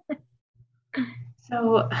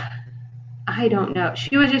 So I don't know.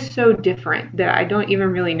 She was just so different that I don't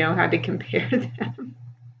even really know how to compare them.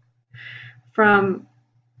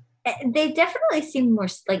 They definitely seem more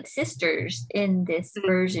like sisters in this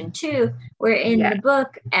version too, where in the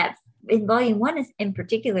book in Volume 1 in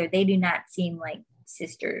particular, they do not seem like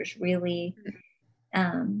sisters really.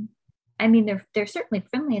 I mean, they're certainly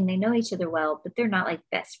friendly and they know each other well, but they're not like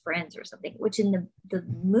best friends or something, which in the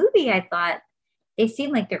movie, I thought they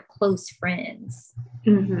seem like they're close friends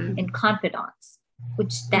and confidants,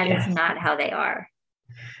 which that is not how they are.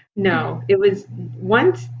 No, it was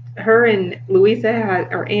once her and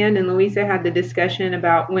Anne and Louisa had the discussion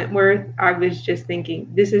about Wentworth. I was just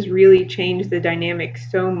thinking, this has really changed the dynamic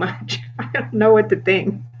so much. I don't know what to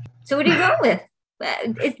think. So what are you going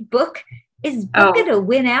with? Is book gonna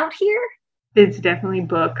win out here? It's definitely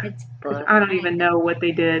book. It's book. I don't even know what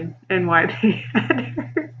they did and why they had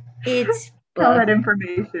her. It's book. All that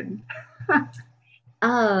information.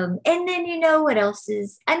 And then what else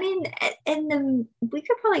is? I mean, we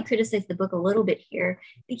could probably criticize the book a little bit here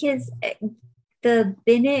because the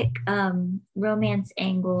Bennett romance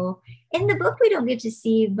angle in the book we don't get to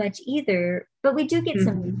see much either, but we do get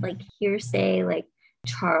some like hearsay, like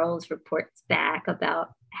Charles reports back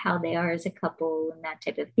about how they are as a couple and that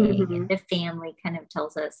type of thing. And the family kind of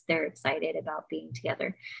tells us they're excited about being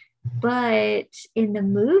together. But in the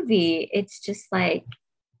movie, it's just like,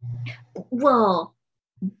 well,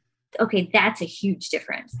 okay, that's a huge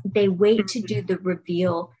difference. They wait to do the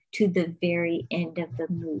reveal to the very end of the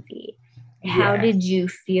movie. How Yes. did you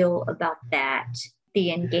feel about that?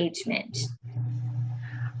 The engagement?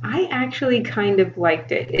 I actually kind of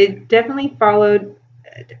liked it. It definitely followed.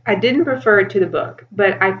 I didn't prefer it to the book,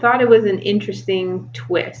 but I thought it was an interesting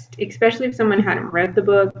twist, especially if someone hadn't read the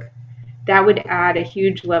book. That would add a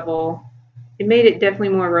huge level. It made it definitely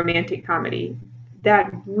more romantic comedy.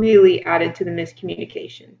 That really added to the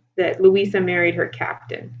miscommunication that Louisa married her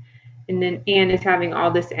captain. And then Anne is having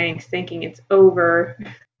all this angst, thinking it's over,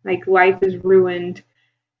 like life is ruined,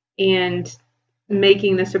 and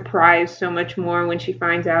making the surprise so much more when she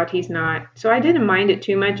finds out he's not. So I didn't mind it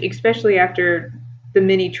too much, especially after the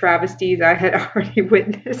many travesties I had already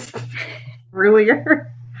witnessed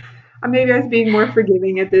earlier. Maybe I was being more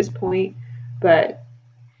forgiving at this point, but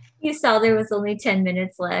You saw there was only 10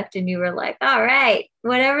 minutes left and you were like, all right,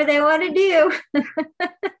 whatever they want to do.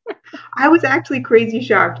 I was actually crazy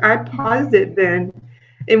shocked. I paused it then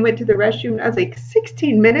and went to the restroom. I was like,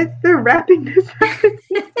 16 minutes? They're wrapping this up in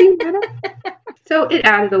 16 minutes? So it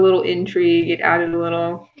added a little intrigue. It added a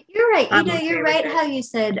little. You're right. I'm You're okay with right it. how you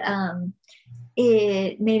said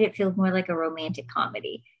it made it feel more like a romantic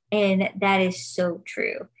comedy. And that is so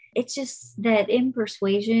true. It's just that in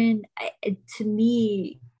Persuasion, to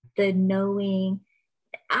me, the knowing,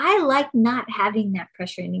 I like not having that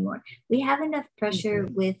pressure anymore. We have enough pressure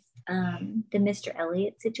Mhm. with the Mr.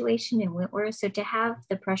 Elliot situation in Wentworth. So to have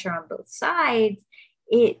the pressure on both sides,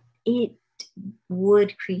 it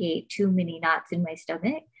would create too many knots in my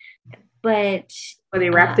stomach. But Well, they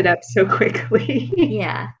wrapped uh, it up so quickly.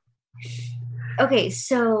 yeah. Okay,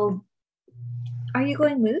 so are you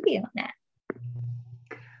going movie on that?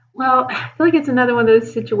 Well, I feel like it's another one of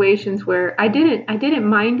those situations where I didn't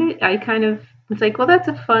mind it. I kind of was like, well, that's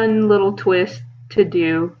a fun little twist to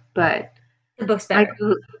do, but The book's I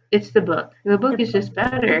better. it's the book. The The book is book. just The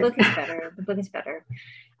better. book is better. The book is better.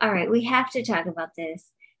 All right, we have to talk about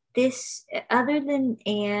this. This, other than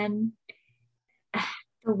Anne,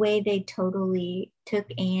 the way they totally took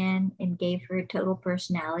Anne and gave her a total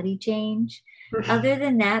personality change. Other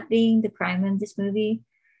than that being the crime of this movie,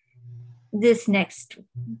 this next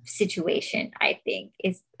situation, I think,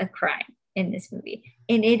 is a crime in this movie.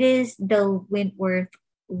 And it is the Wentworth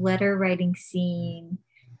letter writing scene,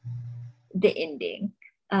 the ending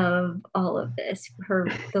of all of this.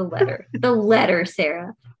 The letter,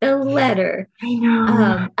 Sarah, the letter. I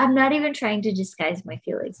know. I'm not even trying to disguise my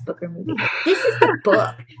feelings, book or movie. This is the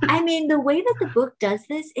book. I mean, the way that the book does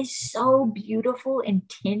this is so beautiful and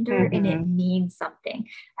tender, and it Hmm. means something.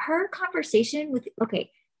 Her conversation with, okay,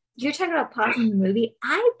 you're talking about pausing the movie.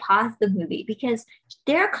 I paused the movie because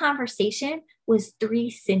their conversation was 3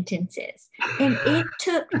 sentences, and it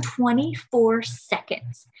took 24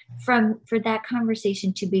 seconds for that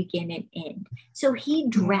conversation to begin and end. So he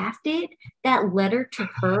drafted that letter to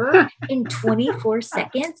her in 24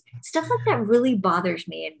 seconds. Stuff like that really bothers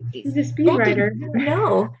me in movies. He's a speed That did writer.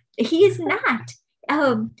 no, he is not.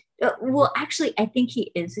 Well, actually, I think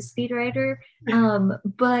he is a speedwriter,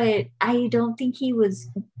 but I don't think he was.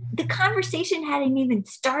 The conversation hadn't even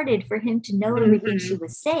started for him to know everything she Hmm.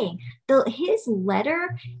 was saying. His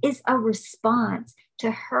letter is a response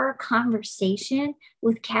to her conversation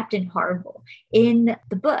with Captain Harville in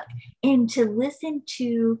the book, and to listen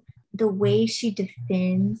to the way she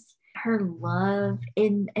defends her love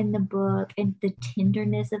in the book and the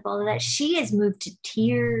tenderness of all of that. She is moved to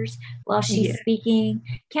tears while she's Yeah. speaking.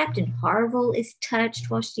 Captain Harville is touched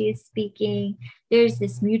while she is speaking. There's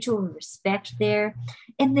this mutual respect there.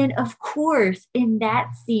 And then, of course, in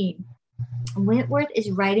that scene, Wentworth is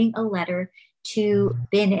writing a letter to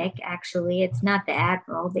Bennick. Actually, it's not the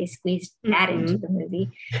admiral. They squeezed that into Hmm. the movie.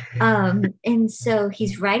 And so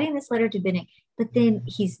he's writing this letter to Bennick, but then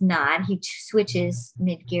he's not. He switches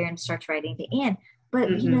mid gear and starts writing to Anne. But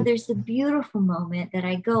Hmm. there's the beautiful moment that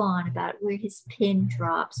I go on about where his pen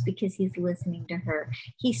drops because he's listening to her.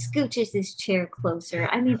 He scooches his chair closer.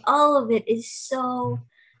 I mean, all of it is so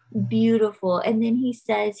beautiful. And then he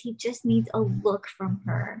says he just needs a look from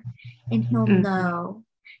her and he'll Hmm. know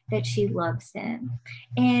that she loves him.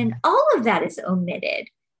 And all of that is omitted.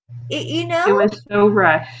 It, you It know, was so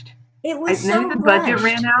rushed. it was And then so the budget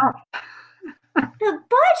ran rushed. out. The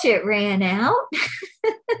budget ran out.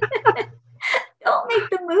 Don't make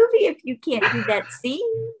the movie if you can't do that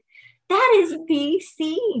scene. That is the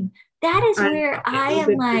scene. That is I where know. It I was am a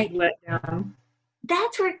big like, letdown.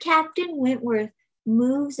 that's where Captain Wentworth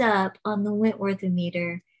moves up on the Wentworth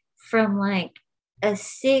meter from like a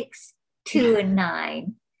 6 to a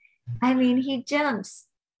 9. I mean, he jumps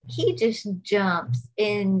he just jumps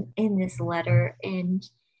in this letter, and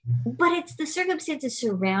but it's the circumstances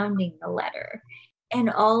surrounding the letter and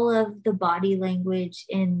all of the body language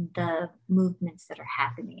and the movements that are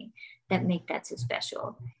happening that make that so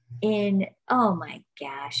special. And oh my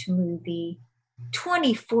gosh, movie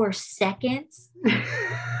 24 seconds.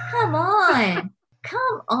 Come on.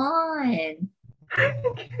 Come on.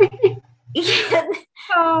 Yeah,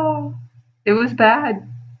 Oh, it was bad.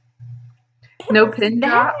 No pin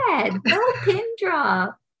drop. bad. No pin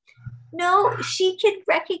drop. No, she can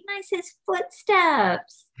recognize his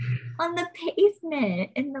footsteps on the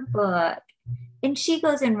pavement in the book. And she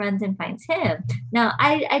goes and runs and finds him. Now,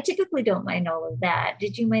 I typically don't mind all of that.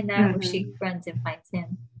 Did you mind that where she runs and finds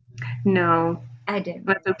him? No, I didn't.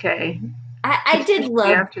 that's okay. I did love.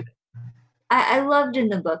 After I loved in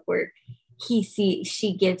the book where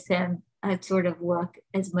she gives him a sort of look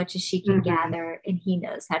as much as she can gather, and he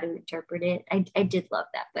knows how to interpret it. I did love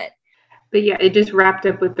that, but yeah, it just wrapped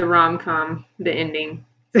up with the rom-com, the ending.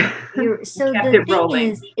 So the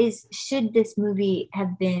thing is should this movie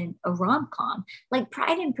have been a rom-com? Like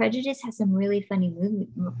Pride and Prejudice has some really funny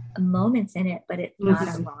moments in it, but it's not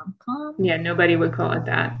a rom-com. Yeah, nobody would call it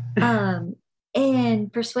that.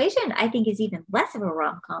 And Persuasion, I think, is even less of a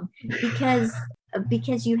rom-com because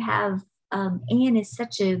you have Anne is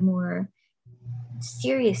such a more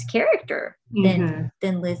serious character than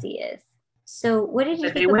Lizzie is. So what did you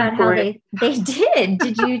think about how they did?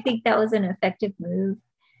 Did you think that was an effective move?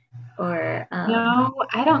 Or no,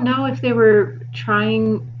 I don't know if they were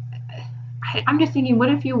trying. I'm just thinking, what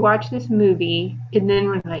if you watch this movie and then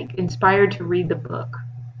were like inspired to read the book?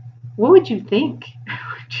 What would you think?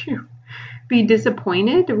 Would you be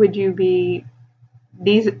disappointed, or would you be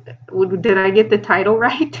did I get the title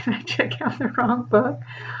right? Did I check out the wrong book?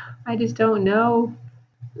 I just don't know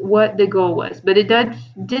what the goal was, but it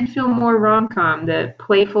did feel more rom-com. The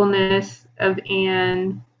playfulness of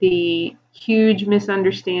Anne, the huge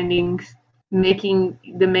misunderstandings, making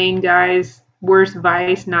the main guy's worst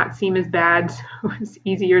vice not seem as bad, so it was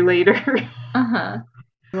easier later.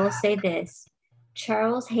 We'll say this: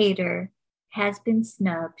 Charles Hayter has been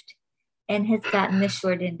snubbed and has gotten the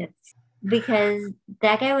short end of because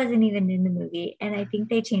that guy wasn't even in the movie, and I think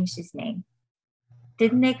they changed his name.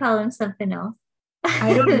 Didn't they call him something else?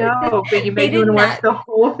 I don't know, but you made me want to watch the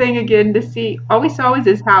whole thing again to see. All we saw was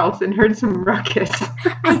his house and heard some ruckus.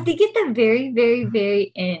 I think at the very, very,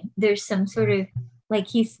 very end, there's some sort of like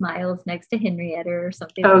he smiles next to Henrietta or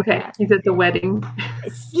something like that. He's at the wedding.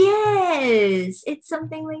 Yes, it's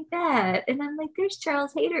something like that. And I'm like, there's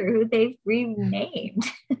Charles Hayter, who they've renamed.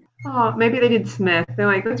 Oh, maybe they did Smith. They're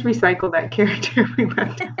like, let's recycle that character we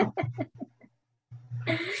left out.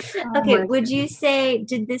 Okay, would you say,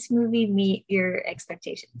 did this movie meet your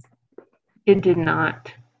expectations? It did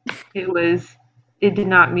not. It did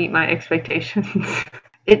not meet my expectations.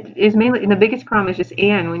 It is mainly, and the biggest problem is just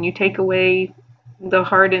Anne. When you take away the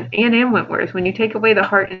heart and Wentworth, when you take away the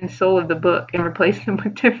heart and soul of the book and replace them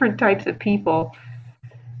with different types of people,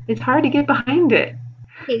 it's hard to get behind it.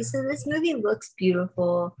 Okay, so this movie looks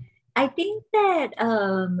beautiful. I think that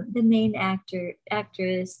the main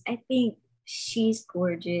actress, I think she's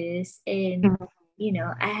gorgeous, and you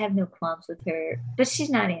know, I have no qualms with her, but she's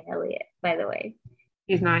not Anne Elliot, by the way.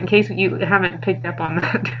 She's not, in case you haven't picked up on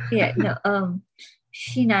that. Yeah, no,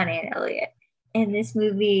 she's not Anne Elliot, and this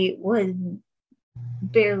movie was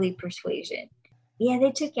barely Persuasion. Yeah,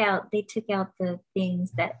 they took out the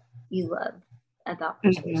things that you love about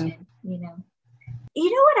Persuasion. You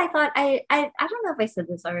know what I thought? I don't know if I said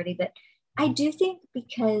this already, but I do think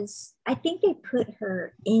because I think they put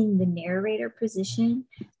her in the narrator position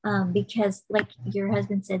because, like your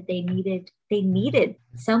husband said, they needed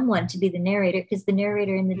someone to be the narrator because the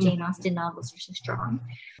narrator in the Jane Austen novels are so strong.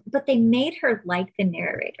 But they made her like the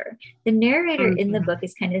narrator. The narrator in the book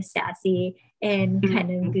is kind of sassy and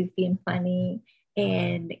kind of goofy and funny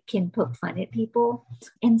and can poke fun at people.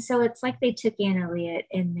 And so it's like they took Anne Elliot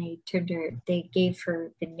and they gave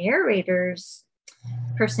her the narrator's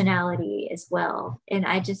personality as well. And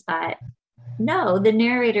I just thought, no, the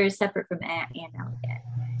narrator is separate from Anne Elliot.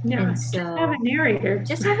 No, and so just have a narrator.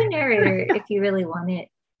 Just have a narrator if you really want it,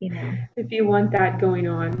 you know. If you want that going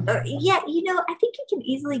on. Yeah, you know, I think you can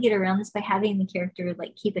easily get around this by having the character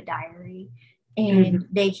like keep a diary. And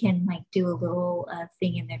they can like do a little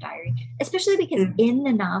thing in their diary, especially because in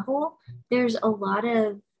the novel there's a lot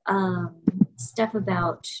of stuff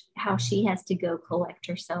about how she has to go collect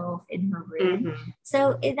herself in her room.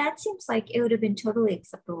 So that seems like it would have been totally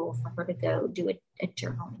acceptable for her to go do a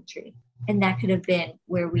journal entry, and that could have been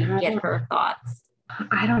where we get her thoughts.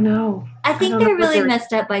 I don't know. I think they really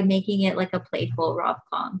messed up by making it like a playful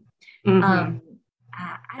rom-com.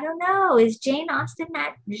 I don't know. Is Jane Austen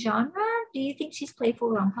that genre? Do you think she's playful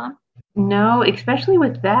rom-com? No, especially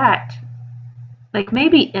with that. Like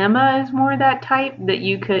maybe Emma is more that type that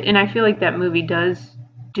you could, and I feel like that movie does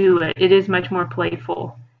do it. It is much more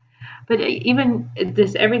playful. But even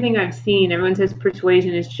this, everything I've seen, everyone says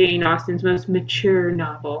Persuasion is Jane Austen's most mature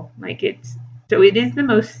novel. Like so it is the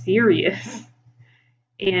most serious,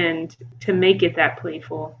 and to make it that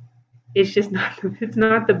playful, it's just not. It's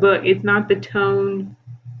not the book. It's not the tone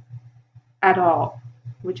at all,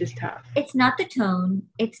 which is tough. It's not the tone.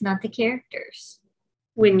 It's not the characters.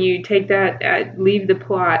 When you take that, leave the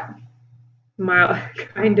plot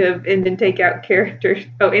kind of, and then take out characters.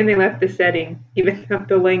 Oh, and they left the setting, even though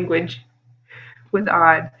the language was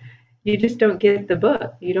odd. You just don't get the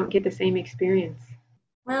book. You don't get the same experience.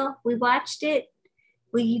 Well, we watched it.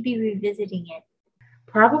 Will you be revisiting it?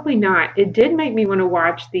 Probably not. It did make me want to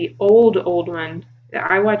watch the old one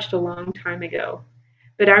that I watched a long time ago.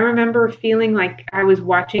 But I remember feeling like I was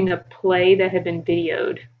watching a play that had been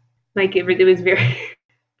videoed. Like it was very,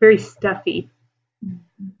 very stuffy.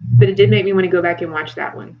 But it did make me want to go back and watch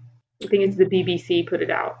that one. I think it's the BBC put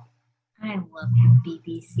it out. I love the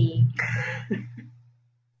BBC.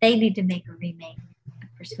 They need to make a remake of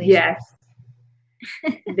Persuasion. Yes.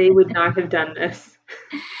 They would not have done this.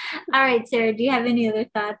 All right, Sarah, do you have any other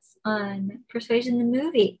thoughts on Persuasion the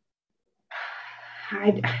movie?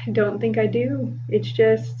 I don't think I do. It's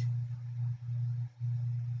just,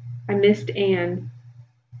 I missed Anne.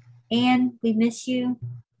 Anne, we miss you.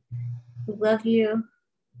 We love you.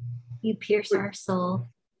 You pierce our soul.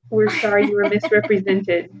 We're sorry you were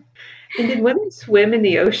misrepresented. And did women swim in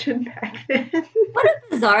the ocean back then? What a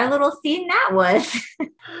bizarre little scene that was.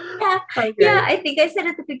 Yeah, I think I said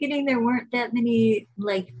at the beginning there weren't that many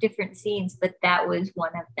like different scenes, but that was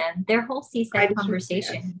one of them. Their whole seaside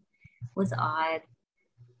conversation was odd.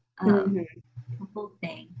 The whole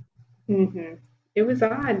thing. Mm-hmm. It was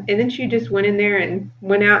odd. And then she just went in there and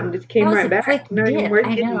went out and just came right back. I know.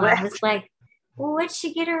 I was like, well, what'd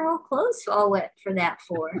she get her whole clothes all wet for that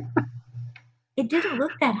for? It didn't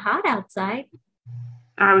look that hot outside.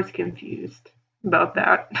 I was confused about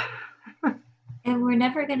that. And we're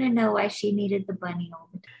never going to know why she needed the bunny all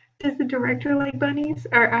the time. Does the director like bunnies?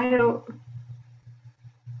 Or I don't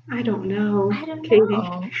know. I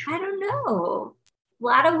don't know. A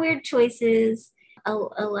lot of weird choices. A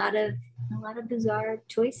lot of bizarre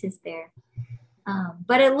choices there.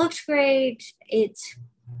 But it looks great.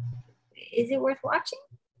 Is it worth watching?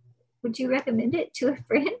 Would you recommend it to a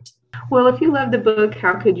friend? Well, if you love the book,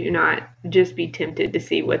 how could you not just be tempted to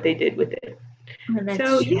see what they did with it? Oh,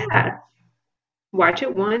 so true. Yeah, watch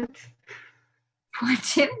it once.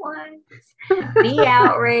 Be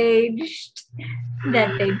outraged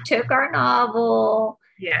that they took our novel.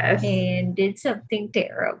 Yes. And did something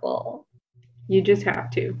terrible. You just have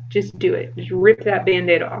to. Just do it. Just rip that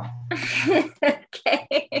Band-Aid off.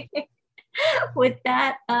 Okay. With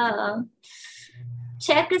that,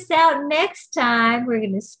 check us out next time. We're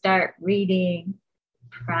going to start reading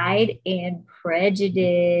Pride and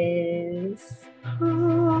Prejudice.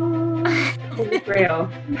 Holy Grail.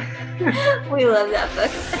 We love that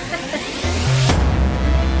book.